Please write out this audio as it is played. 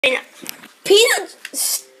Peanut.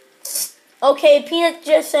 Okay, Peanut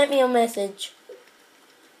just sent me a message.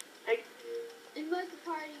 Invite the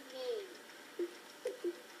party game.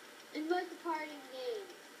 Invite the party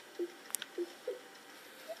game.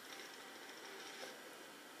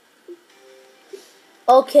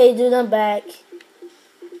 Okay, dude, I'm back.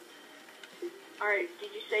 Alright, did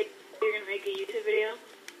you say you're gonna make a YouTube video?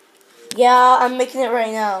 Yeah, I'm making it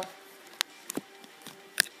right now.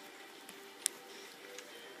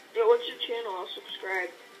 Yeah, what's your channel? I'll subscribe.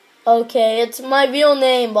 Okay, it's my real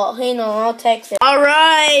name, but hang on, I'll text it.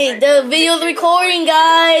 Alright, the video's recording,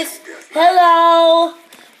 guys. Hello.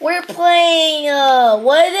 We're playing,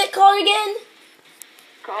 what is it called again?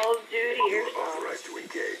 Call of Duty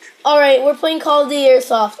Airsoft. Alright, we're playing Call of Duty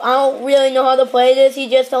Airsoft. I don't really know how to play this. He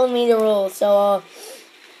just told me the rules, so,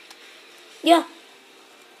 yeah.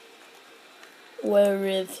 Where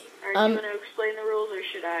is he? Alright, do you want to explain the rules, or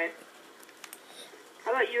should I?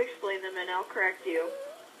 How about you explain them, and I'll correct you.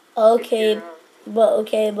 Okay, but,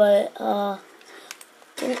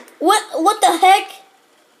 what the heck?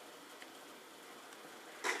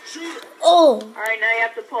 Oh. Alright, now you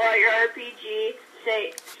have to pull out your RPG,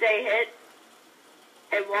 say hit,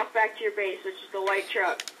 and walk back to your base, which is the white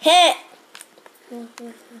truck. Hit.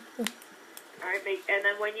 Alright, and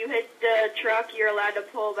then when you hit the truck, you're allowed to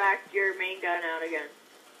pull back your main gun out again.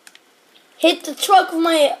 Hit the truck with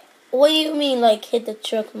my... What do you mean, like, hit the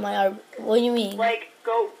truck with my... What do you mean? Like,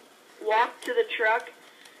 go walk to the truck,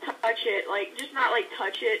 touch it, like, just not, like,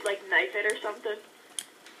 touch it, like, knife it or something.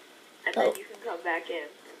 And then you can come back in.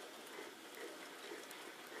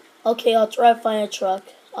 Okay, I'll try to find a truck.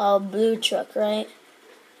 A blue truck, right?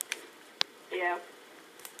 Yeah.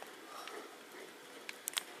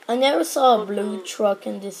 I never saw a blue truck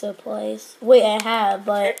in this place. Wait, I have,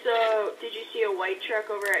 but... Did you see a white truck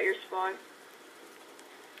over at your spawn?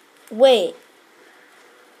 Wait.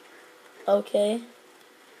 Okay.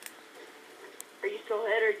 Are you still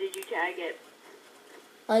hit, or did you tag it?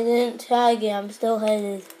 I didn't tag it. I'm still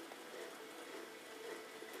headed.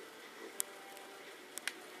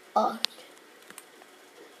 Oh.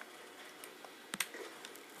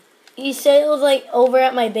 You said it was, like, over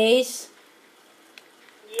at my base?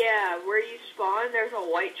 Yeah, where you spawn, there's a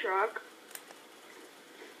white truck.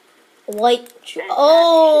 White truck.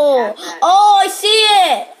 Oh! Oh, I see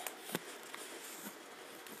it!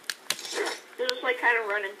 So just, like, kind of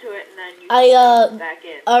run into it, and then you can back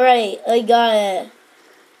in. Alright, I got it.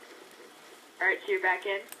 Alright, so you're back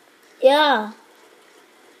in? Yeah.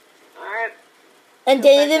 Alright. And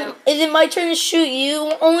then is it my turn to shoot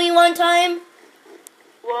you only one time?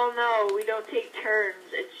 Well, no, we don't take turns.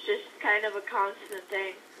 It's just kind of a constant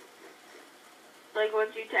thing. Like,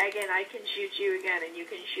 once you tag in, I can shoot you again, and you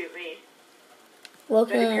can shoot me.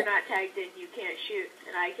 But if you're not tagged in, you can't shoot,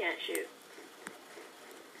 and I can't shoot.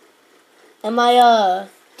 Am I,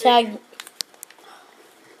 tagged?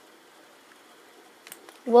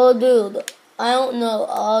 Well, dude, I don't know.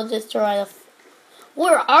 I'll just try to...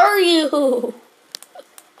 Where are you?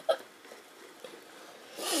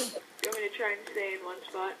 You want me to try and stay in one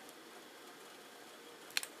spot?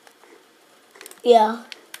 Yeah.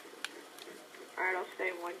 Alright, I'll stay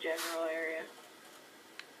in one general area.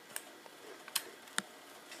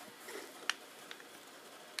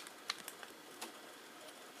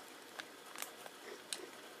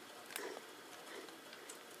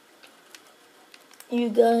 You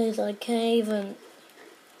guys, I can't even...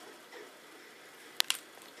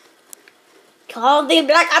 Call the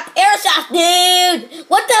Black Ops Airsoft, dude!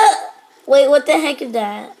 What the... Wait, what the heck is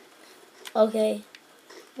that? Okay.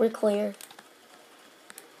 We're clear.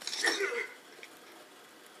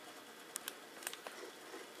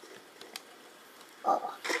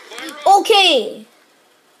 Oh. Okay!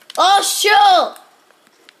 Oh, shoot!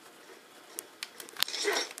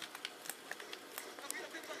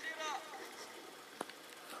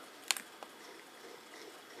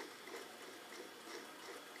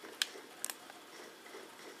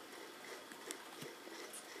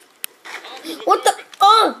 What the?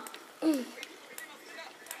 Oh! Did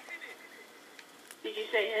you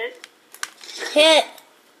say hit? Hit.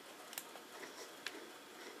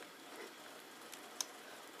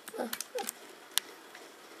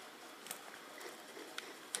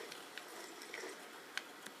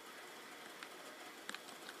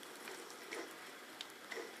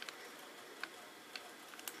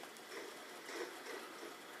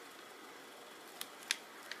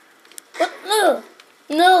 What? No.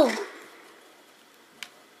 No.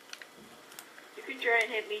 You can try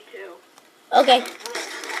and hit me too. Okay.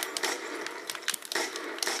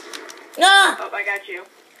 Ah! Oh, I got you.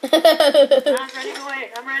 I'm running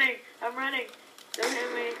away. I'm running. Don't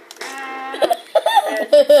hit me. Ah.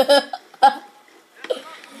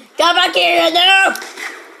 Come back here, no!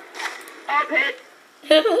 Up hit.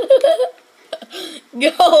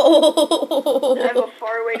 Go! I have a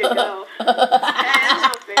far way to go. That's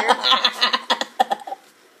not fair.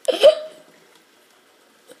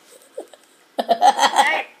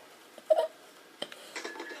 Hey.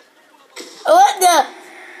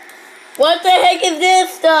 What the heck is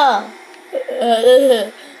this stuff?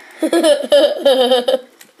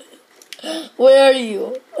 Where are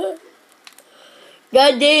you?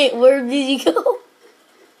 God dang it, where did you go?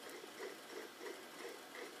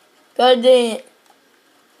 God dang it.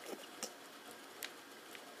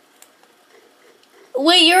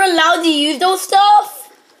 Wait, you're allowed to use those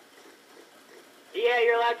stuff? Yeah,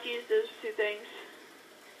 you're allowed to use those two things.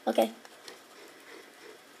 Okay.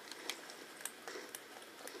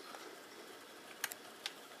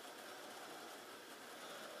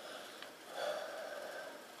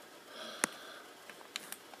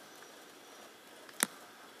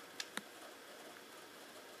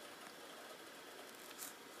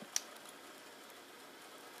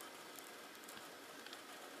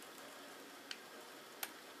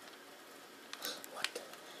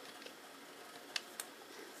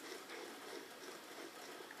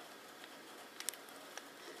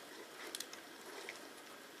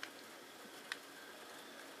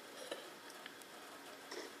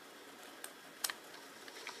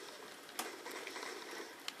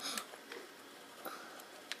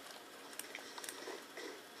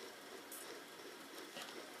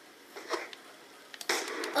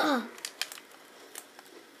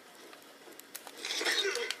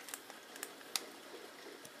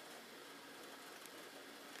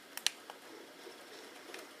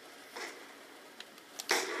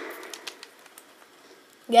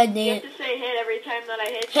 God dang You it. have to say hit every time that I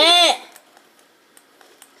hit you. Hit!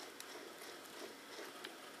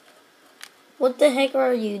 What the heck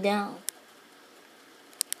are you down?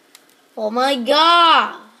 Oh my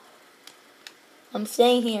god! I'm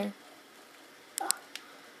staying here.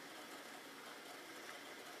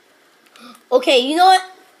 Okay, you know what?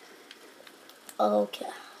 Okay.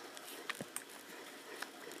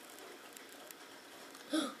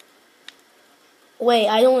 Wait,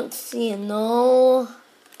 I don't see it. No.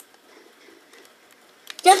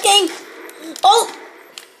 Just kidding. Oh!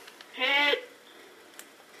 Hit.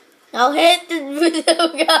 Now hit the video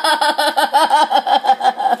guy.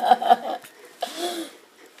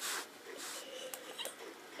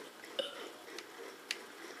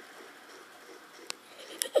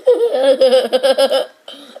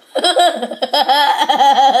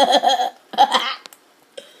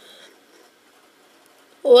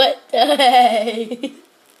 What the heck?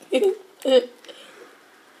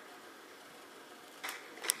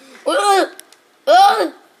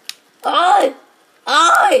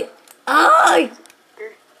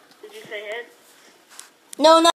 Did you say hit? No, no.